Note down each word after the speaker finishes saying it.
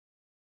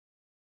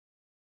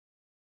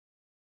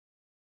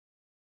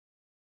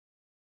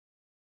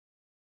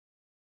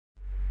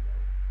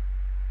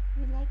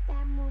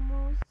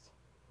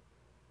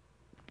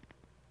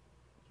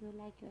you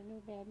like your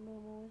new bed,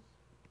 Moo?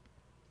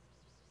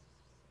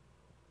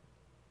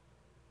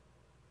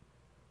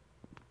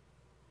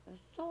 They're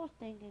so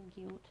stinking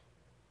cute.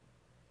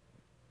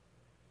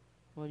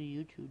 What are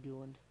you two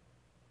doing?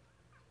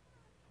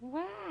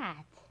 What?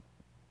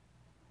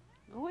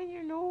 Go in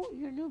your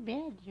new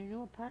bed, your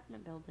new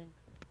apartment building.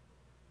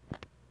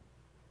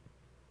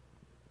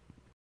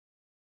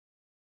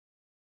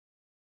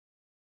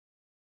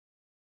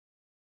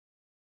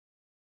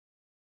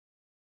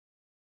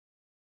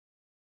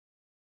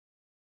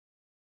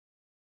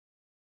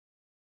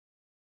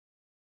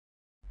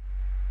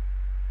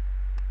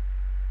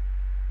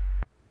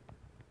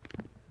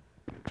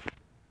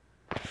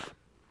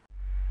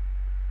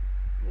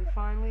 They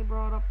finally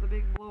brought up the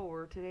big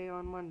blower today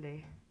on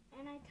Monday.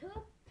 And I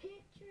took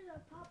pictures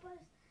of Papa's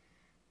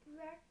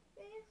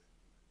breakfast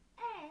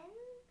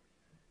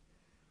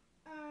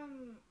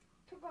and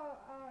took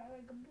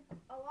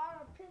a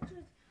lot of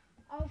pictures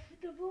of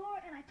the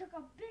blower, and I took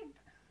a big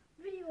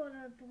video of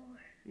the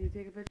blower. You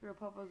take a picture of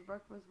Papa's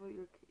breakfast with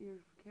your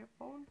camp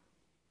phone?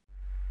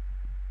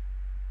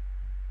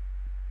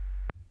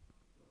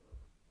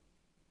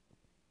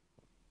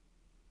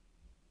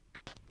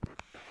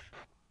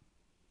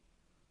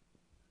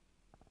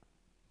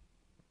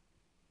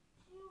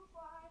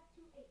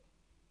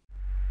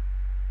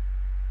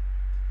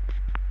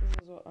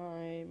 This is what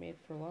I made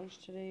for lunch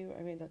today.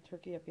 I made that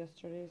turkey up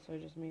yesterday, so I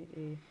just made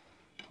a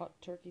hot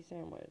turkey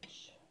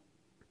sandwich.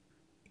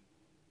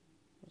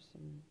 There's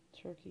some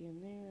turkey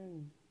in there,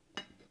 and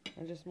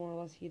I just more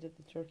or less heated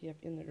the turkey up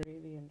in the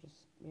gravy and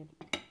just made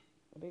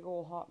a big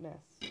old hot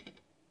mess.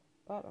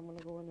 But I'm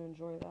gonna go in and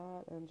enjoy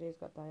that, and Jay's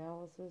got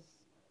dialysis.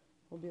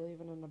 We'll be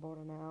leaving in about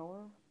an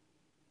hour.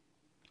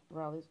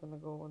 Riley's gonna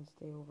go and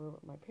stay over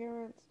with my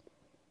parents,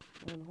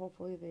 and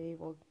hopefully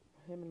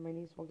him and my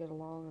niece will get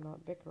along and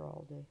not bicker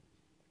all day.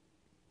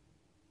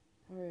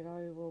 Alright,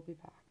 I will be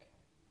back.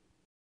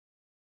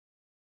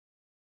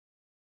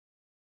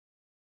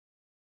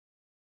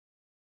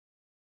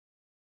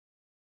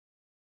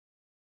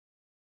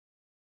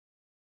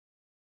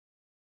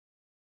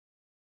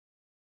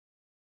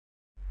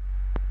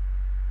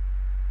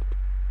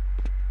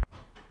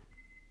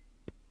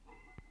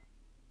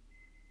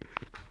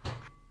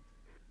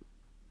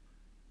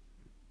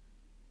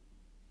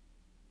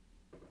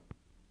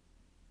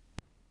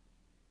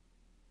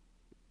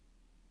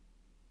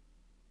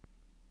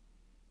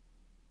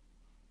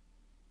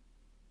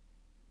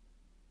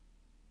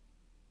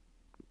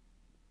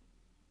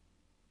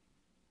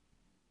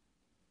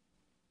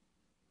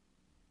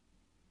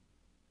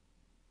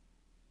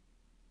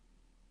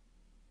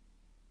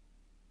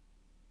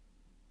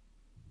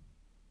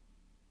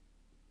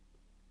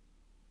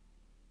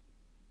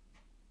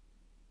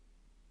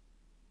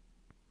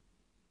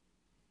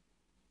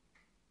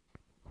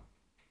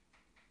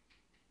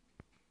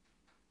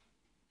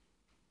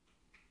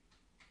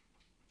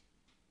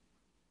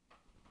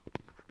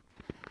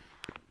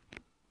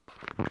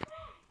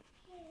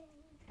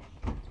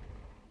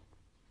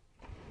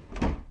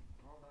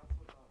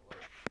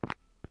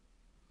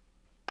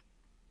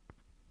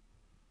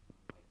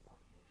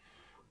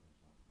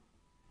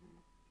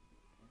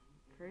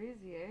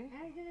 Crazy, eh?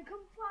 And he's gonna come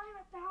flying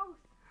at the house.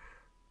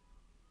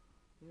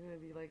 There's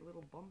gonna be like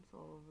little bumps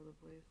all over the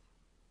place.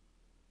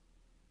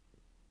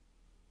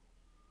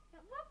 Yeah,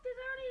 look, there's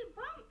already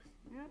bumps.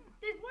 Yeah.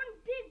 There's one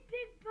big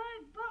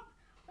bump,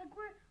 like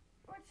where it's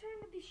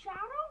turning to be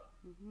shadow.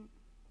 Mhm.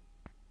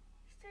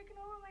 He's taking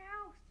over my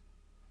house.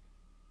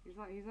 He's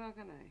not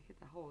gonna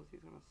hit the hose. He's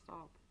gonna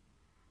stop.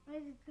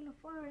 And he's gonna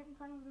fly right in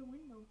front of the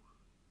window.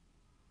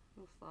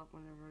 He'll stop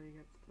whenever he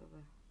gets to the.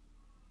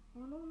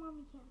 Oh no, Mom,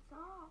 he can't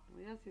stop.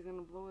 Well, yes, he's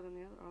gonna blow it on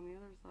the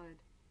other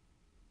side.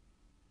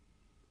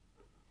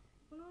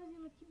 Oh no, he's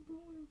gonna keep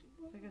blowing and keep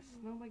blowing. It's like a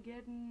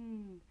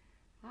snowmageddon.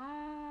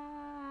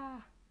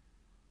 Ah!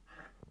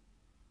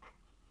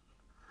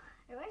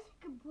 I wish he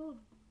could blow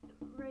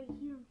right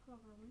here in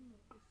front of our window.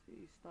 Let's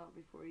see, he stopped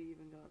before he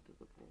even got to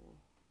the pole.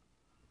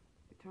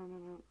 You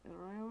turning it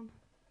around?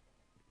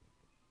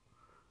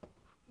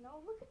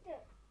 No, look at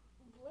the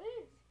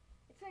blades.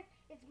 It's like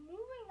it's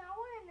moving that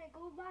way and it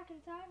goes back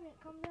inside and it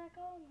comes back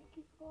out and it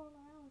keeps going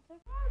around. It's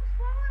like, oh, it's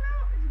falling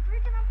out. It's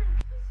breaking up in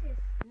pieces.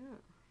 Yeah.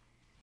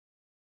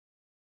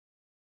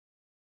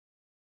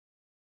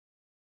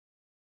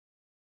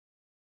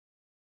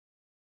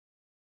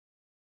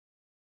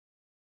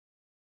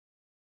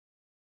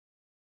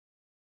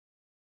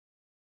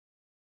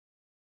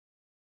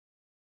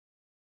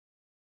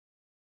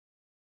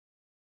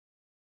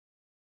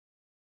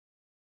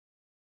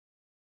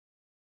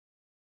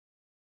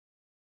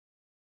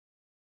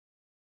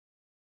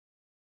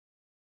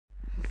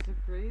 It's so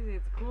crazy.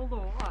 It's cool to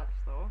watch,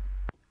 though.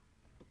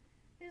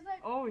 It's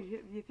like, oh,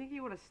 you think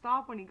he would have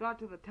stopped when he got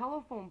to the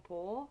telephone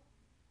pole?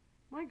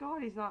 My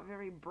God, he's not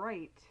very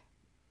bright.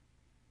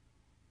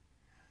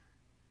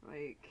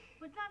 Like.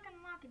 But it's not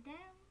gonna knock it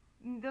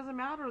down. It doesn't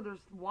matter. There's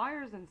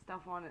wires and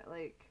stuff on it.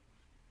 Like,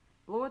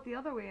 blow it the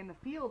other way in the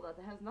field that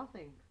has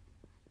nothing.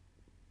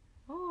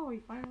 Oh, he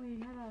finally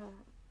had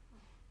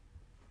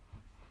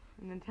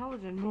an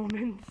intelligent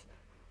moment.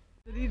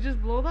 Did he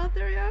just blow that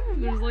there yet?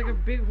 There's like a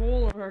big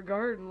hole in our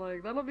garden.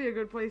 Like, that'll be a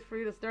good place for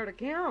you to start a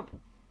camp.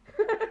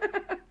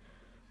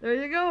 There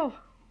you go.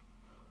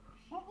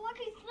 Oh, look,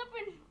 he's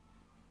slipping.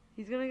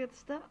 He's gonna get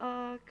stuck.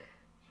 And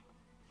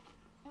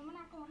we're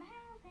not going to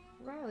help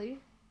him. Riley.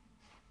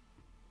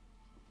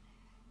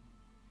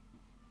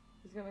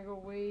 He's gonna go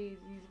way,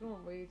 he's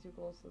going way too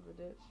close to the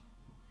ditch.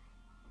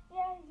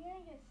 Yeah, he's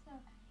going to get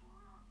stuck.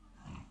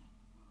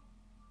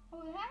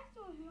 Oh, he has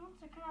to if he wants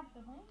to cut off the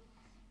wings.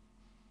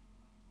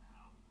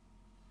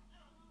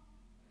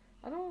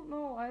 I don't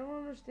know, I don't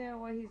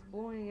understand why he's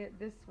blowing it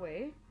this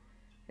way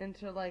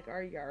into like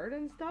our yard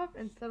and stuff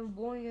instead of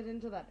blowing it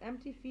into that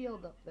empty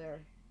field up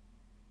there.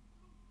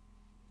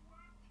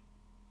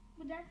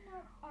 But that's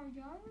not our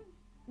yard.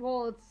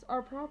 Well, it's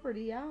our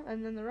property, yeah,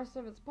 and then the rest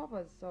of it's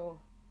Papa's, so.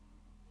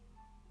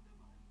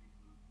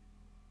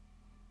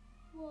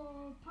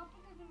 Well, Papa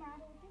doesn't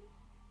matter with him.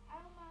 I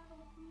don't matter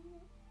with him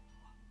either.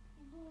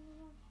 He's going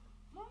around.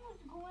 Mom was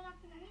going up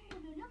in the window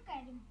to look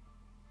at him.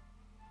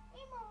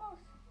 Hey, Momos.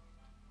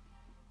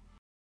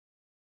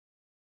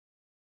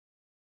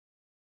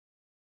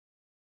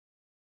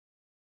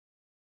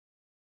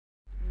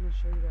 I'm gonna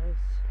show you guys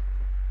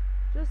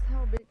just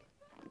how big.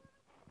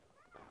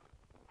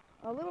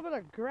 A little bit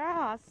of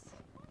grass.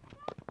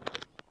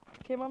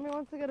 Okay, Mommy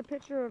wants to get a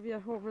picture of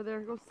you over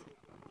there. Go.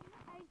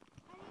 I need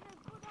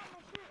to put on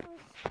my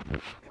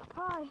shirt.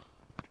 Hi.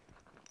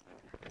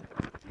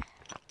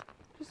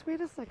 Just wait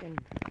a second.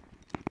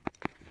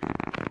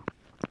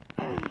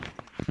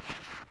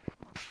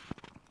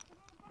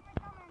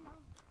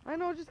 I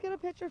know, just get a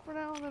picture for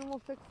now and then we'll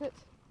fix it.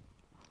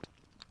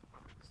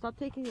 Stop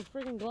taking your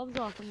friggin' gloves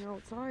off when you're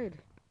outside.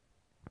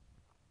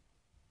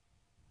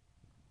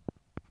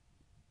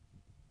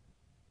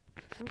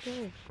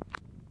 Okay.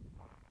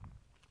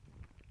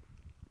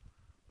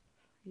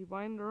 You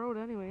wind the road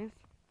anyways.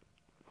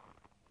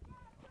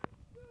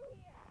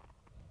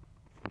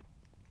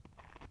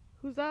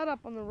 Who's that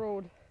up on the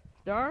road?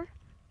 Dar?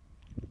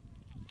 It's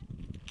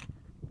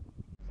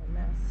a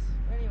mess.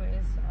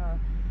 Anyways,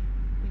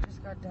 we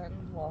just got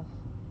done. Well,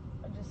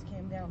 I just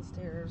came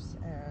downstairs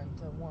and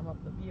to warm up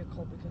the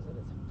vehicle because it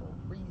is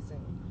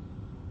freezing.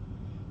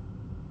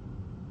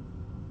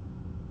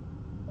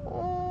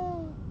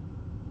 Oh,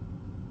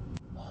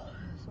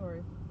 sorry.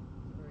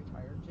 I'm very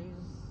tired.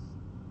 Jay's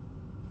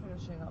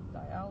finishing up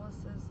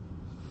dialysis,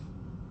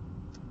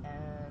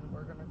 and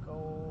we're gonna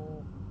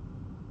go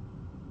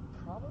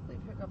probably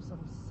pick up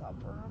some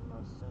supper, I'm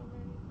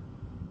assuming.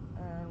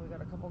 And we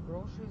got a couple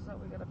groceries that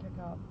we gotta pick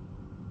up.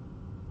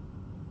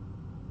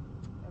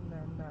 And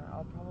then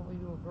I'll probably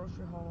do a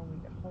grocery haul when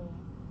we get home.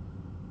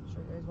 Show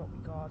you guys what we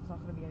got. It's not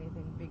gonna be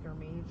anything big or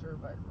major,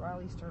 but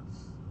Riley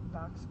starts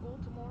back school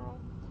tomorrow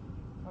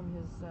from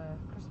his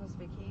Christmas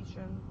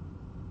vacation.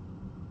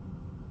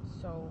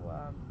 So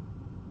I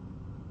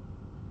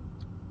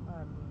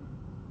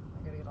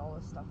gotta get all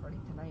this stuff ready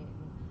tonight.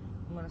 And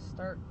I'm gonna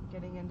start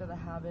getting into the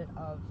habit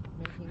of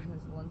making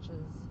his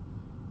lunches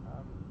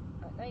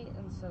at night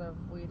instead of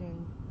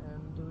waiting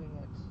and doing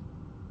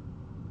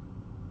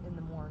it in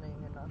the morning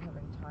and not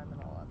having time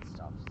and all that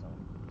stuff. So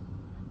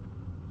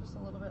just a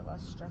little bit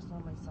less stress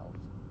on myself.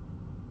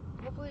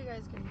 Hopefully you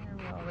guys can hear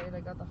me all right. I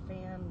got the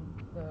fan,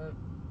 the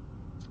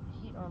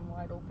heat on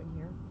wide open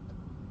here.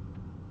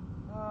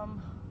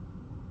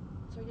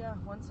 So yeah,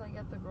 once I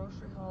get the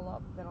grocery haul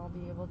up, then I'll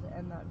be able to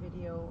end that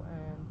video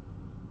and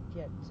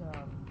get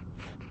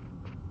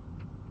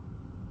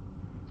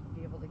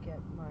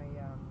my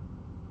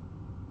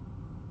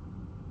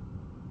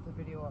the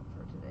video up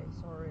for today.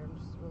 Sorry, I'm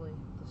just really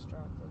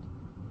distracted.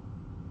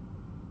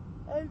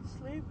 I'm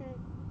sleepy.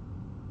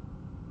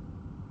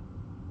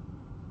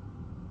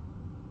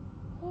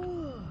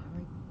 Oh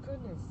my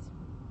goodness.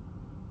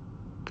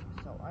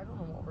 So I don't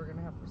know what we're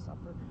gonna have for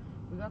supper.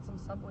 We got some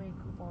Subway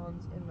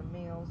coupons in the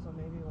mail, so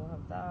maybe we'll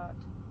have that.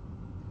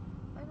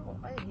 I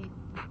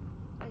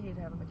hate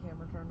having the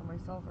camera turned to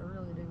myself. I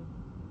really do.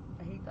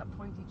 I hate that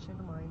pointy chin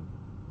of mine.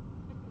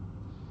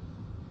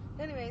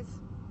 Anyways,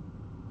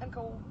 I'm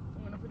cool.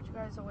 I'm gonna put you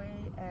guys away,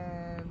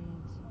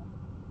 and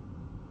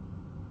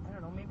I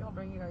don't know, maybe I'll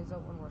bring you guys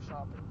out when we're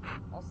shopping.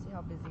 I'll see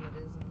how busy it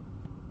is and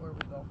where we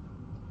go.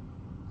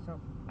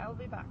 So I'll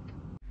be back.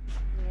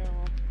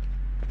 Yeah.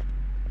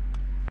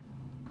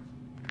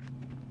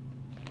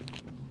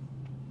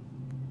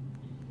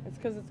 It's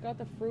because it's got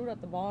the fruit at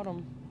the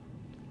bottom.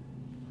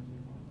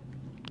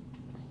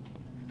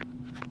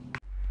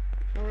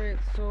 Alright,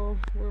 so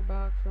we're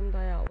back from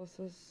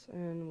dialysis,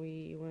 and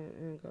we went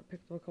and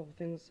picked up a couple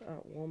things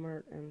at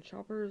Walmart and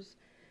Shoppers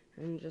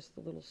and just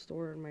the little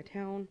store in my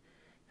town.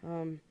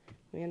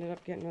 We ended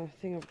up getting a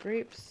thing of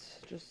grapes,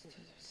 just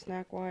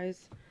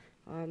snack-wise,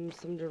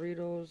 some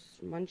Doritos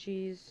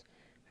Munchies,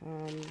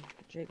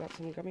 Jay got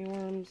some gummy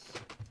worms,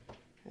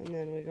 and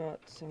then we got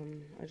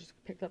some, I just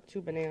picked up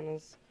 2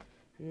 bananas.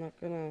 I'm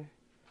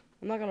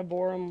not gonna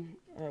bore him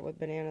with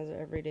bananas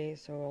every day,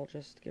 so I'll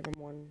just give him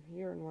one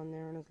here and one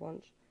there on his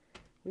lunch.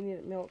 We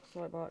needed milk,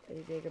 so I bought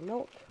a bag of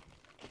milk.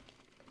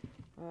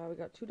 We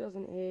got 2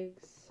 dozen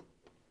eggs.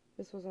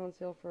 This was on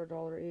sale for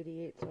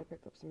 $1.88, so I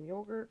picked up some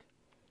yogurt.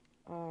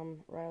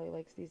 Riley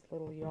likes these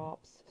little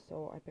yops,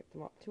 so I picked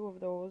him up 2 of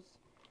those.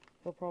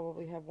 He'll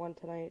probably have 1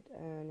 tonight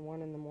and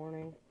 1 in the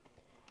morning.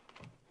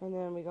 And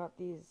then we got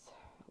these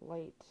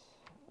light,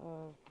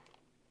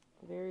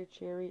 very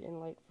cherry and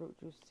light fruit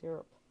juice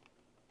syrup,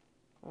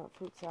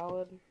 fruit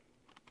salad.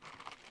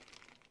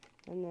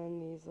 And then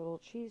these little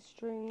cheese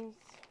strings.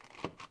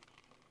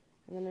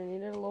 And then I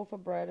needed a loaf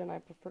of bread, and I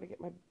prefer to get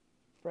my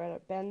bread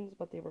at Ben's,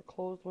 but they were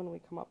closed when we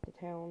come up to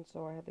town,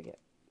 so I had to get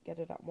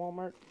it at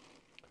Walmart.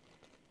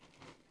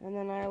 And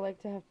then I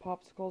like to have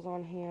popsicles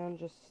on hand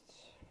just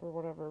for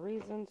whatever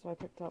reason, so I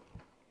picked up,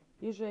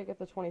 usually I get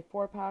the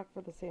 24 pack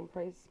for the same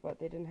price, but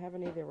they didn't have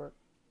any, they were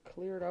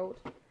cleared out.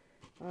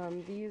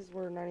 These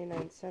were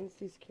 99 cents,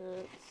 these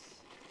carrots,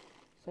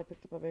 so I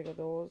picked up a bag of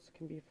those.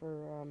 Can be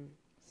for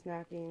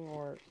snacking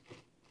or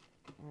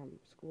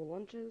school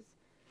lunches.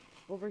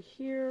 Over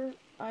here,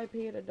 I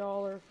paid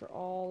 $1 for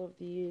all of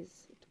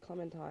these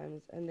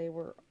clementines, and they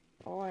were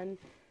on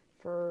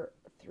for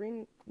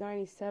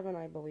 $3.97,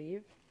 I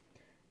believe.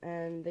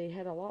 And they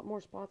had a lot more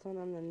spots on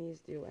them than these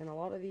do. And a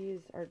lot of these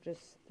are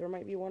just, there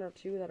might be 1 or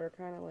 2 that are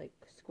kind of like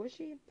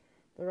squishy.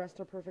 The rest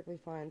are perfectly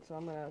fine. So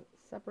I'm going to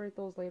separate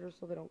those later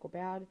so they don't go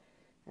bad.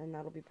 And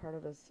that'll be part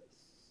of this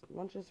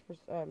lunches for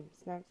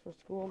snacks for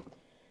school.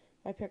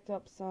 I picked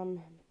up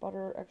some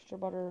butter, extra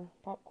butter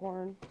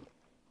popcorn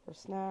for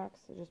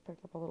snacks. I just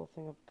picked up a little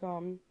thing of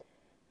gum.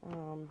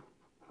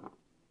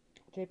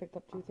 Jay picked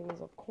up 2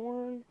 things of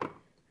corn.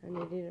 And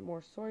he needed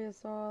more soya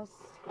sauce.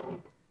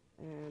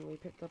 And we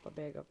picked up a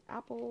bag of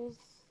apples,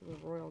 the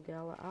Royal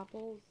Gala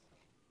apples.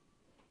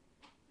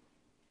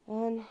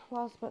 And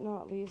last but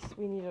not least,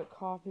 we needed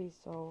coffee,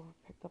 so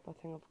I picked up a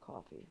thing of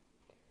coffee.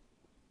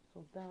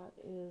 So that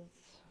is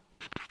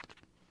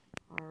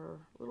our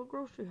little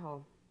grocery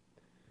haul.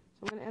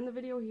 So I'm going to end the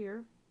video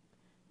here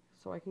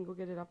so I can go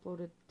get it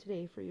uploaded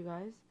today for you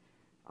guys.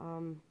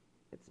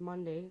 It's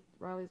Monday.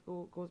 Riley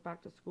goes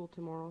back to school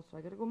tomorrow, so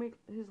I got to go make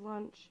his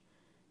lunch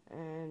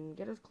and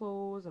get his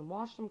clothes and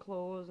wash some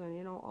clothes and,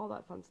 you know, all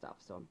that fun stuff.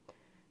 So I'm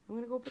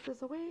going to go put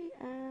this away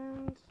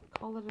and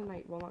call it a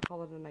night. Well, not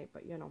call it a night,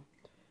 but, you know,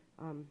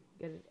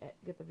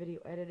 get the video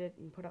edited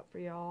and put up for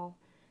y'all.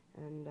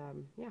 And,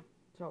 yeah,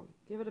 so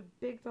give it a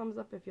big thumbs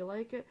up if you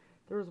like it.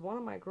 There was one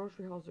of my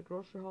grocery hauls, a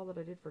grocery haul that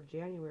I did for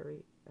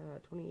January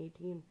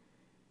 2018.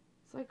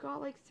 So I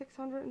got like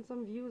 600 and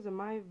some views, and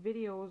my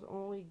videos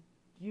only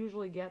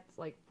usually gets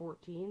like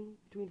between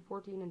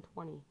 14 and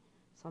 20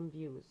 some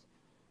views.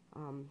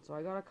 So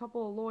I got a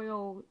couple of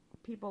loyal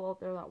people out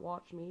there that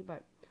watch me,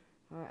 but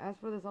as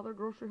for this other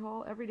grocery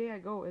haul, every day I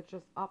go, it's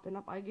just up and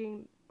up. I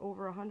gained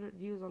over 100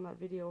 views on that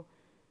video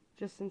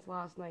just since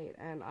last night,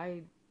 and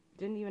I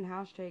didn't even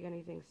hashtag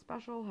anything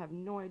special. Have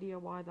no idea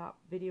why that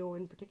video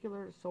in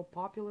particular is so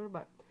popular,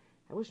 but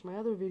I wish my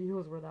other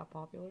videos were that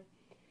popular.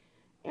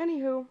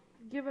 Anywho,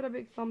 give it a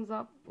big thumbs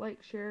up,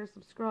 like, share,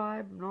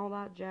 subscribe, and all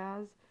that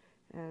jazz,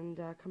 and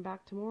come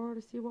back tomorrow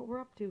to see what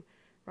we're up to.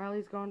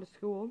 Riley's gone to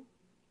school.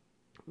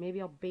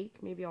 Maybe I'll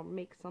bake, maybe I'll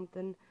make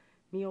something,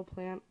 meal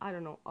plan, I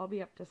don't know. I'll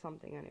be up to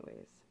something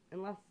anyways.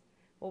 Unless,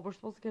 well, we're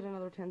supposed to get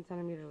another 10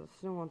 centimeters of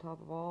snow on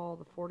top of all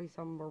the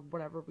 40-some or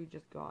whatever we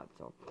just got,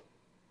 so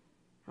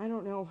I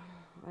don't know.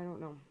 I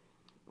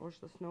wish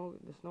the snow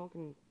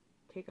can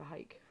take a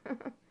hike.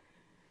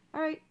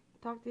 Alright,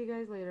 talk to you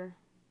guys later.